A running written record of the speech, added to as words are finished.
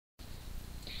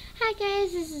Hi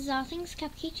guys, this is All Things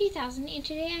Cupcake 2000 and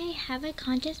today I have a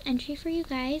contest entry for you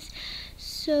guys.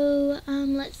 So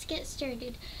let's get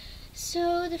started.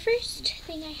 So the first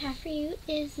thing I have for you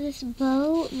is this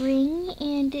bow ring,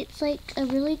 and it's like a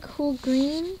really cool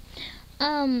green.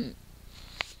 Off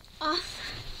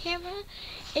camera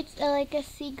it's like a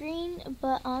sea green,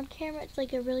 but on camera it's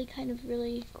like a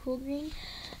really cool green.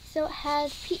 So it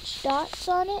has peach dots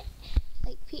on it,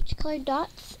 like peach colored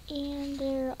dots, and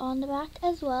they're on the back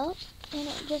as well, and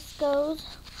it just goes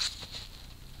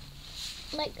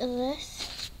like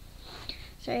this.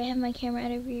 Sorry, I have my camera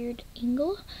at a weird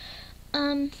angle.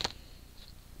 Then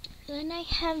I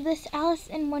have this Alice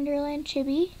in Wonderland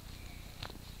chibi,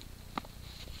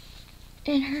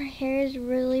 and her hair is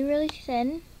really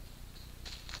thin.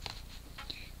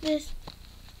 This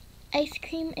ice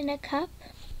cream in a cup,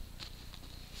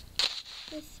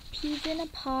 this peas in a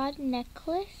pod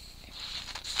necklace,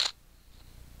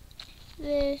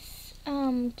 this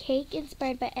cake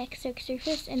inspired by Exotic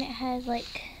Surface, and it has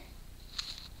like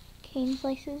cane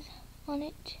slices on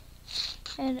it,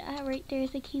 and right there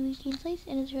is a kiwi cane slice,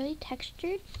 and it's really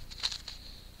textured.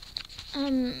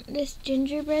 This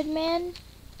gingerbread man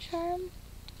charm,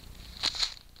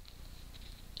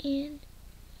 and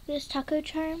this taco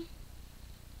charm.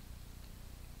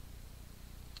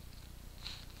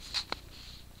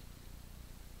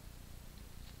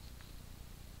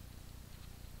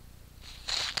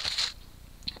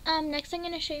 Next I'm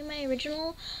going to show you my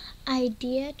original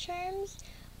idea charms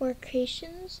or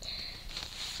creations.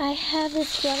 I have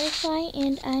this butterfly,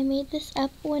 and I made this up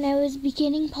when I was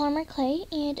beginning polymer clay,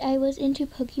 and I was into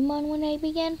Pokemon when I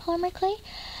began polymer clay.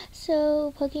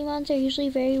 So Pokemons are usually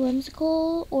very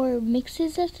whimsical or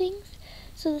mixes of things.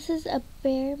 So this is a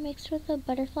bear mixed with a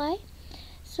butterfly.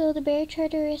 So the bear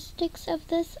characteristics of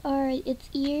this are its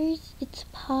ears, its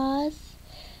paws,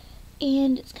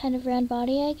 and its kind of round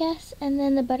body, I guess. And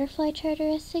then the butterfly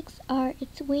characteristics are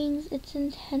its wings, its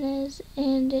antennas,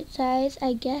 and its eyes,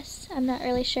 I guess. I'm not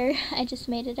really sure. I just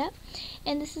made it up.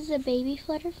 And this is a baby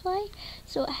butterfly,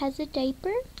 so it has a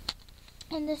diaper.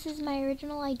 And this is my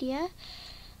original idea.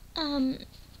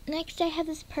 Next I have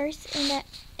this purse, and that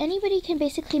anybody can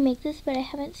basically make this, but I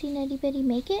haven't seen anybody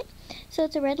make it. So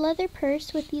it's a red leather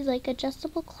purse with these like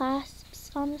adjustable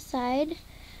clasps on the side.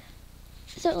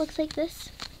 So it looks like this.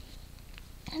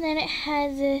 And then it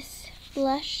has this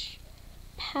blush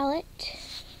palette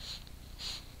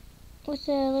with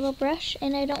a little brush,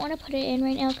 and I don't want to put it in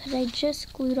right now because I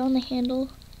just glued on the handle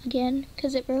again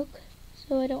because it broke,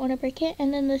 so I don't want to break it.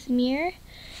 And then this mirror,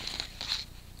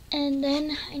 and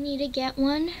then I need to get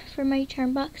one for my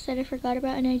charm box that I forgot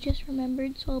about and I just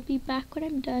remembered, so I'll be back when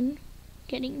I'm done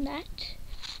getting that.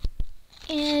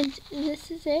 And this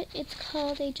is it. It's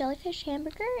called a jellyfish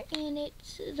hamburger, and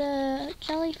it's the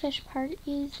jellyfish part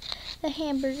is the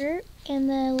hamburger, and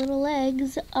the little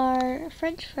legs are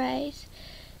French fries.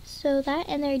 So that,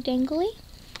 and they're dangly,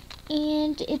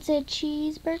 and it's a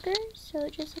cheeseburger, so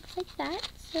it just looks like that.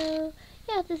 So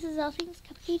yeah, this is All Things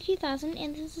Cupcake 2000,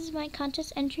 and this is my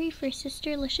contest entry for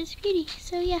SisterliciousBeauty.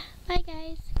 So yeah, bye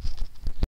guys.